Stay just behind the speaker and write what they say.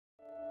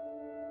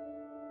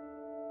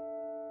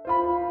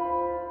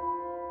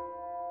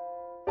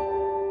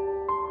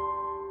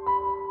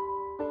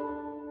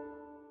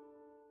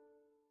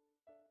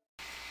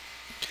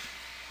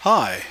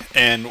Hi,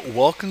 and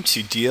welcome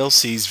to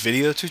DLC's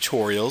video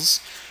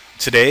tutorials.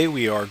 Today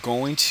we are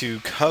going to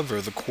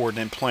cover the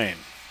coordinate plane.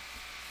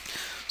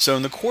 So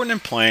in the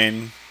coordinate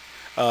plane,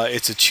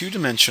 it's a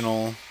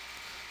two-dimensional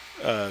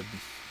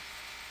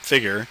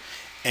figure,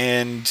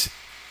 and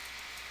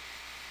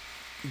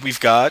we've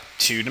got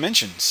two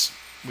dimensions.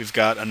 We've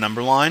got a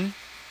number line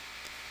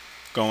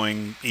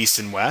going east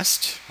and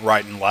west,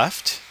 right and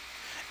left,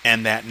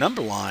 and that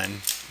number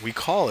line, we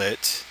call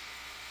it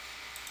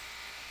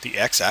the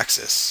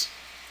x-axis.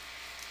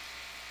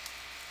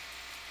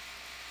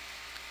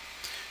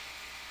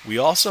 We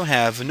also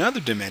have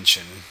another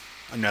dimension,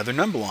 another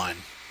number line,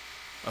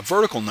 a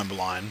vertical number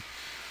line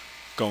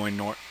going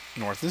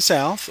north and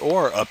south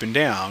or up and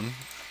down.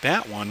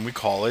 That one we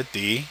call it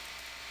the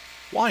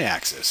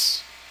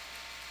y-axis.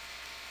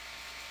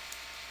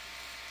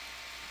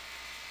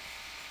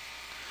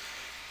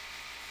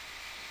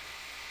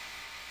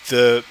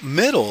 The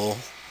middle,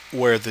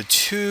 where the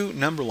two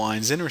number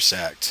lines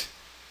intersect,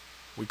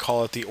 we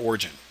call it the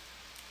origin.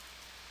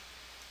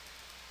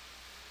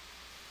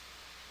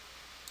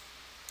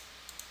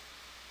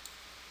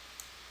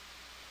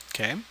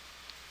 Okay.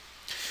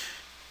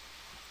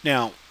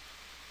 Now,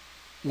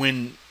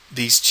 when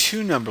these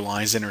two number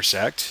lines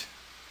intersect,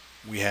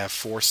 we have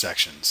four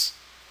sections.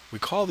 We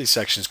call these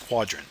sections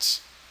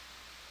quadrants.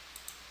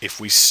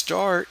 If we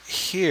start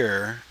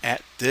here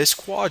at this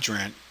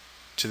quadrant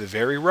to the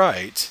very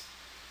right,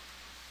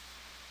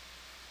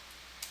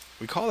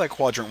 we call that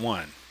quadrant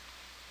 1.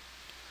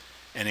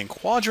 And in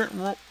quadrant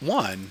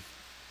 1,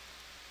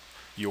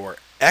 your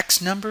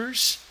x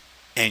numbers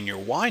and your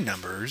y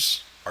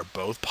numbers are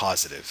both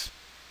positive.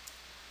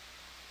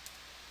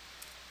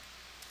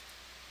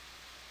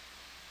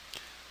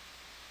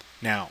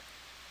 Now,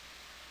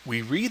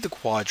 we read the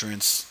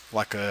quadrants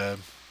like a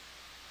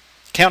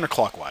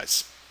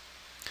counterclockwise.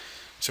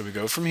 So we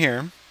go from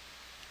here,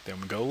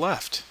 then we go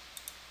left.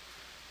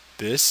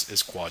 This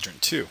is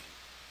quadrant 2.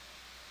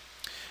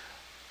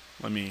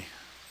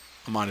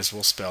 I might as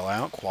well spell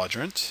out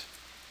quadrant.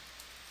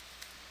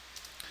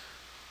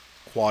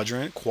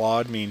 Quadrant,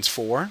 quad means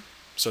 4,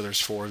 so there's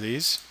 4 of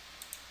these.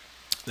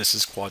 This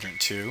is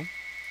quadrant 2.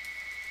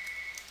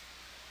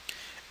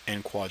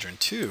 And quadrant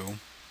 2,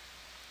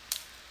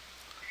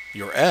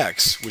 your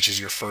x, which is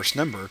your first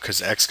number,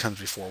 because x comes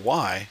before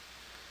y,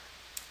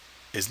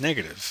 is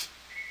negative.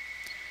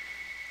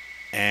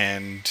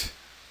 And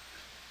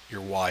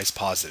your y is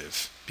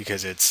positive,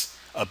 because it's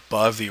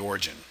above the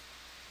origin.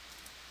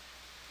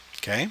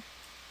 Okay?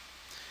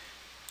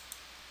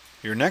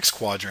 Your next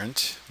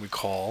quadrant we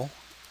call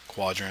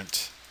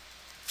quadrant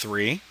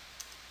 3.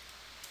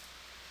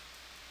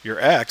 Your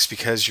x,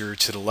 because you're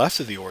to the left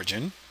of the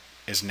origin,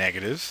 is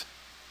negative,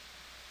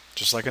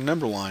 just like a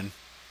number line.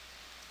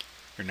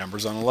 Your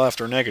numbers on the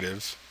left are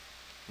negative,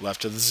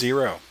 left of the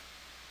 0.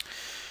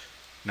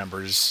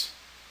 Numbers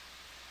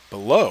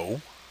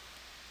below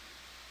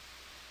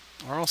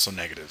are also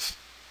negative.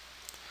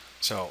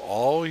 So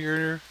all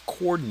your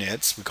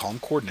coordinates, we call them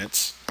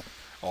coordinates,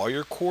 all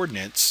your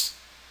coordinates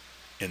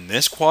in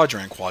this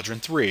quadrant,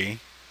 quadrant 3,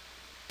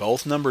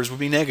 both numbers would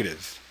be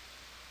negative.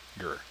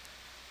 Your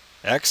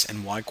x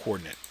and y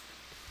coordinate.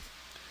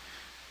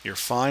 Your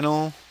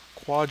final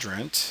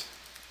quadrant,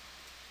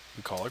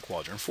 we call it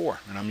quadrant 4,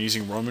 and I'm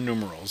using Roman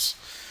numerals.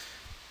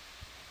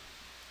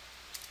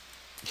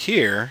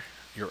 Here,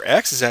 your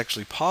x is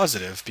actually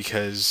positive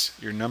because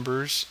your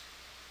numbers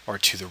are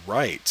to the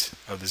right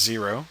of the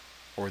 0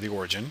 or the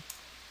origin,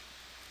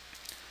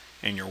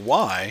 and your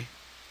y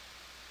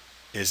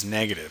is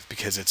negative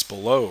because it's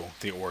below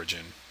the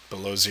origin,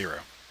 below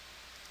 0.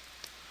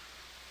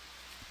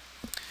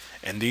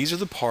 And these are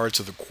the parts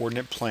of the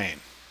coordinate plane.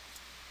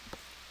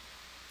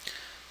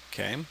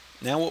 Okay,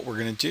 now what we're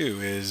going to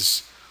do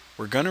is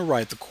we're going to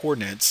write the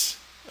coordinates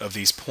of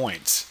these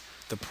points,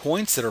 the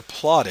points that are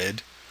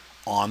plotted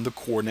on the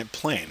coordinate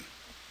plane.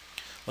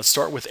 Let's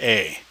start with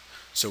A.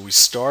 So we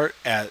start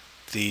at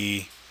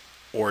the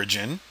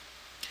origin,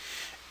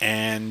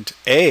 and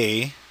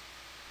A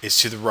is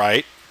to the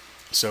right.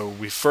 So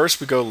we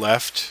go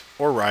left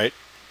or right,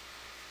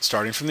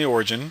 starting from the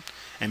origin,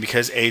 and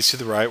because A is to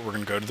the right, we're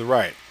going to go to the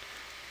right.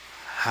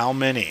 How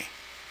many?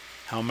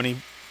 How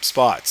many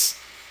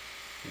spots?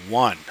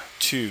 1,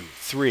 2,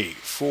 3,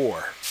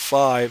 4,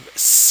 5,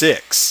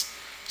 6.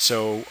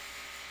 So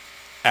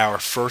our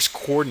first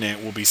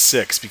coordinate will be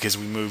 6 because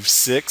we move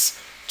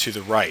 6 to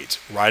the right.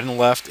 Right and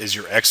left is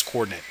your x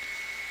coordinate.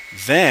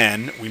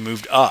 Then we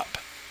moved up.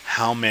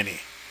 How many?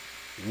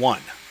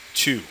 1,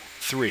 2,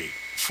 3,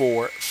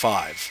 4,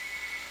 5.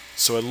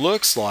 So it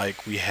looks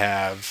like we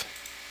have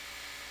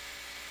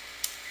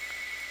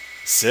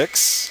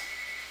 6,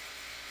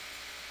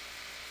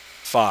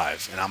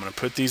 5. And I'm going to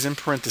put these in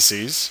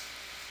parentheses.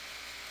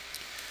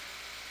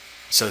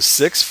 So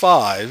 6,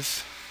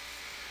 5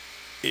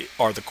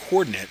 are the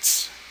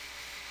coordinates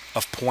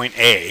of point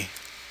A.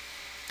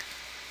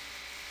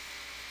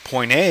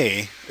 Point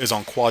A is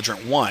on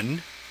quadrant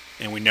 1,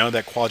 and we know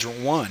that quadrant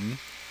 1,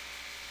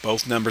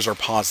 both numbers are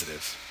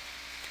positive.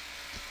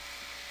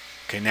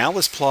 Okay, now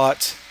let's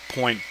plot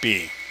point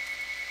B.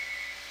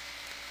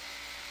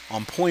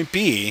 On point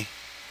B,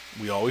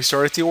 we always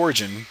start at the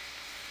origin.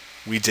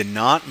 We did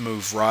not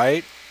move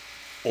right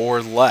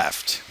or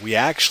left. We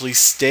actually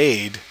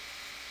stayed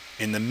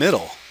in the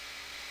middle.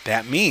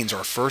 That means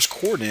our first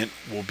coordinate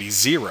will be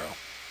 0.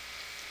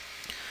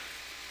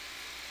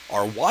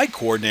 Our y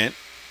coordinate,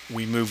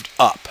 we moved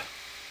up.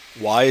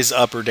 Y is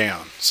up or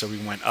down. So we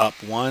went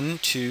up 1,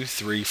 2,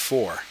 3,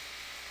 4.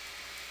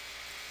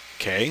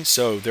 Okay,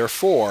 so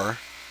therefore,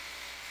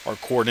 our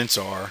coordinates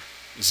are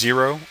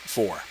 0,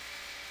 4.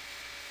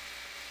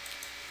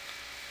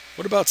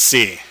 What about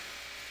C?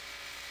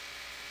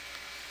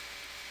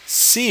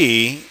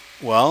 C,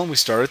 well, we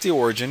start at the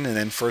origin, and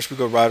then first we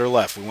go right or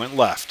left. We went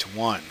left.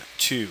 1,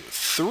 2,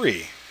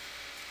 3.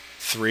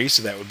 3,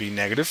 so that would be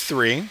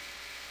 -3.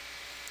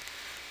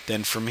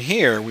 Then from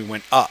here, we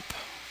went up.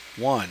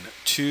 1,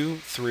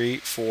 2, 3,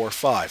 4,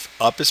 5.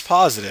 Up is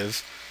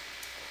positive,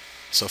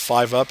 so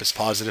 5 up is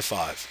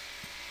 +5.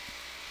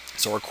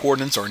 So our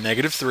coordinates are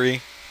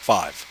 -3,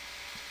 5.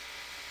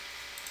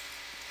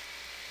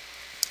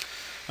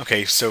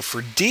 Okay, so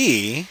for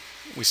D,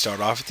 we start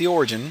off at the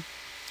origin.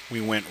 We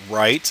went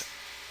right.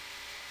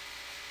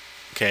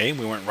 Okay,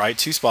 we went right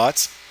 2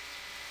 spots.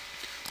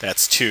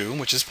 That's 2,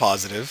 which is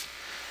positive.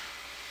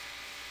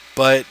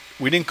 But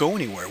we didn't go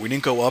anywhere. We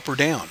didn't go up or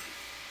down,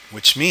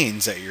 which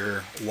means that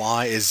your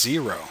y is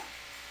 0.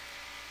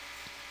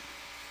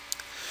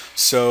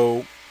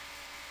 So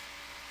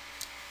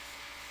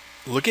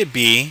look at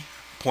B,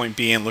 point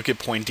B, and look at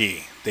point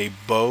D. They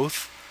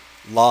both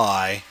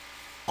lie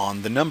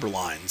on the number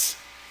lines.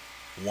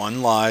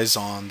 One lies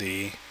on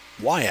the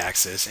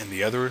y-axis and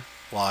the other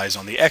lies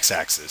on the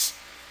x-axis.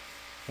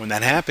 When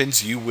that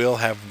happens, you will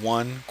have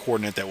one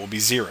coordinate that will be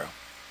 0.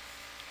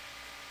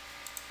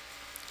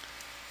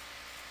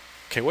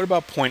 Okay, what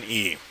about point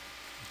E?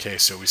 Okay,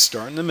 so we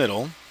start in the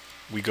middle.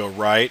 We go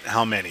right,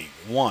 how many?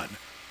 1,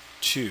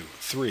 2,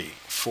 3,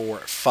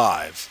 4,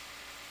 5.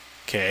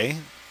 Okay,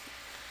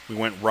 we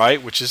went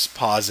right, which is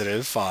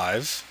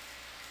 +5.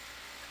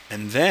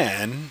 And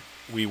then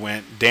we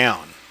went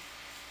down.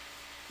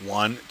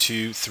 1,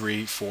 2,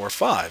 3, 4,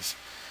 5.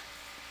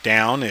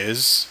 Down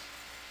is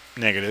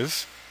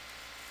negative.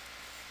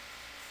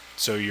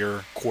 So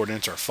your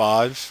coordinates are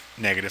 5,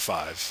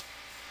 -5.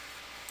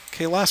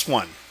 Okay, last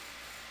one.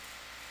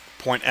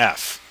 Point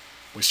F.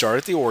 We start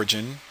at the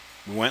origin.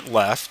 We went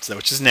left,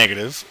 which is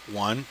negative.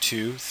 1,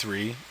 2,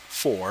 3,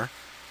 4.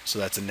 So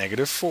that's a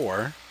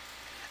 -4.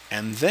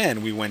 And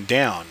then we went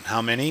down.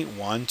 How many?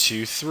 1,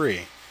 2,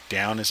 3.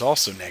 Down is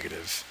also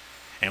negative.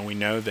 And we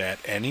know that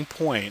any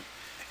point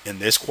in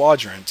this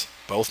quadrant,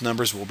 both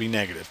numbers will be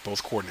negative,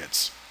 both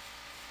coordinates.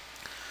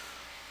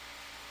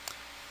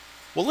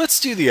 Well,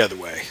 let's do the other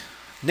way.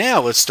 Now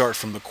let's start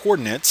from the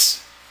coordinates.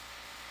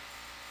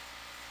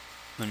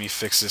 Let me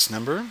fix this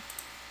number.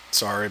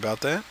 Sorry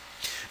about that.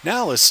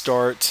 Now let's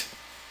start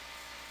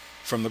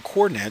from the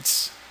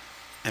coordinates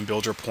and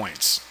build your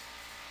points.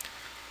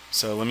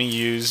 So let me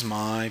use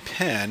my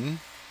pen.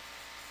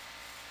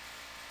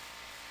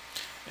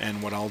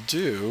 And what I'll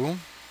do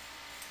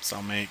is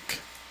I'll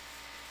give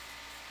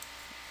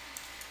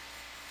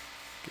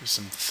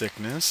some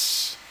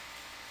thickness.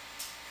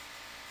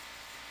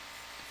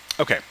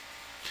 Okay,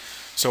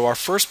 so our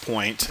first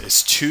point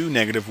is 2,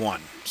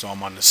 -1. So I'm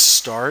going to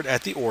start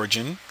at the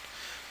origin.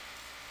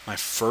 My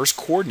first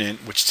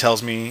coordinate, which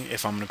tells me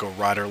if I'm going to go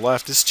right or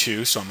left, is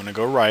 2. So I'm going to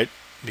go right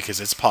because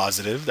it's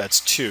positive. That's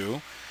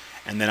 2.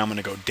 And then I'm going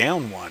to go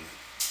down 1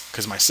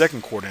 because my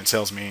second coordinate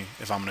tells me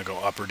if I'm going to go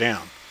up or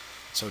down.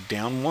 So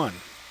down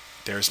 1.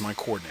 There's my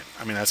coordinate.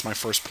 I mean, that's my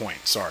first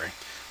point. Sorry.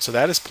 So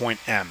that is point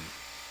M.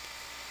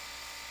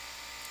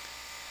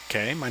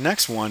 Okay, my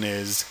next one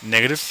is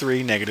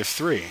 -3,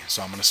 -3.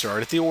 So I'm going to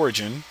start at the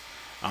origin.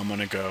 I'm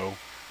going to go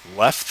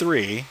left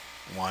 3,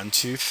 1,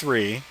 2,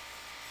 3.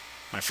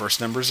 My first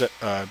number is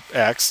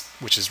x,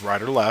 which is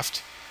right or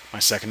left. My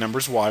second number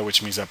is y,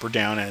 which means up or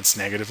down, and it's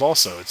negative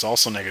also. It's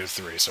also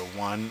 -3. So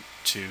 1,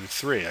 2,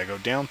 3. I go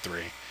down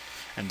 3,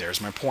 and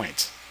there's my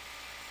point.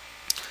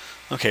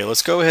 Okay,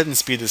 let's go ahead and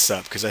speed this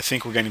up because I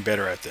think we're getting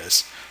better at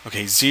this.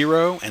 Okay,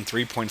 0 and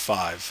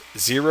 3.5.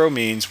 0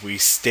 means we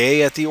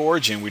stay at the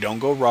origin. We don't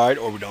go right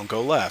or we don't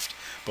go left,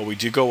 but we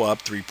do go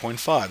up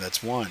 3.5.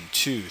 That's 1,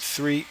 2,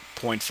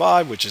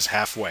 3.5, which is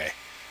halfway.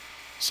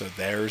 So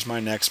there's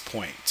my next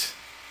point.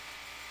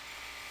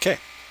 Okay.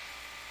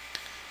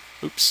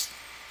 Oops.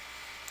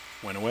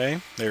 Went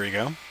away. There we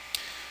go.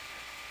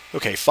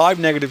 Okay, 5,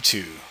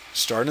 -2.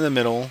 Start in the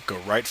middle, go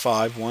right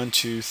 5, 1,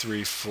 2,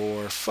 3,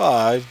 4,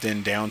 5,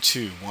 then down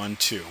 2, 1,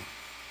 2.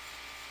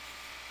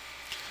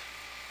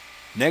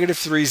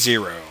 -3,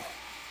 0.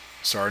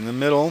 Start in the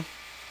middle,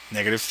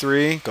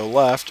 -3, go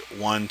left,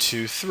 1,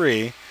 2,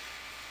 3,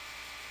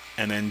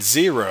 and then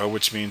 0,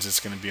 which means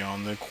it's going to be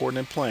on the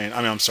coordinate plane.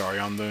 I'm sorry,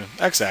 on the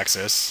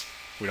x-axis.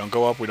 We don't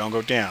go up, we don't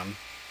go down.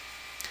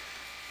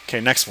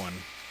 Okay, next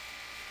one.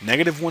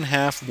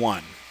 -1/2,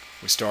 1.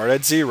 We start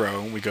at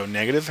 0, we go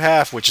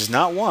 -1/2, which is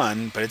not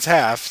 1, but it's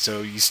half,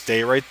 so you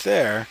stay right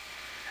there,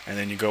 and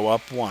then you go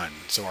up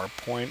 1. So our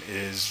point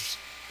is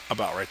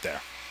about right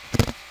there.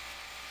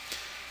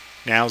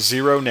 Now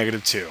 0,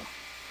 negative 2.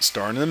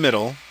 Start in the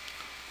middle.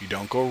 You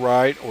don't go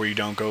right or you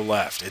don't go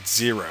left. It's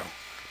 0.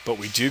 But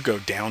we do go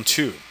down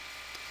 2.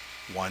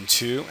 1,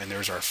 2, and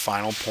there's our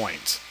final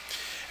point.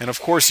 And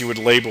of course you would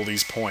label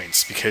these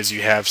points because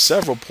you have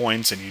several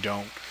points and you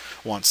don't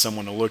want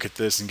someone to look at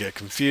this and get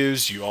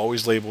confused. You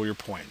always label your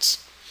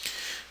points.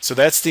 So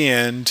that's the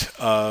end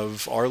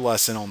of our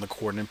lesson on the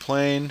coordinate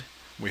plane.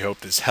 We hope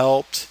this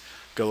helped.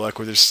 Good luck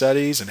with your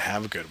studies and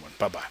have a good one.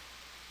 Bye-bye.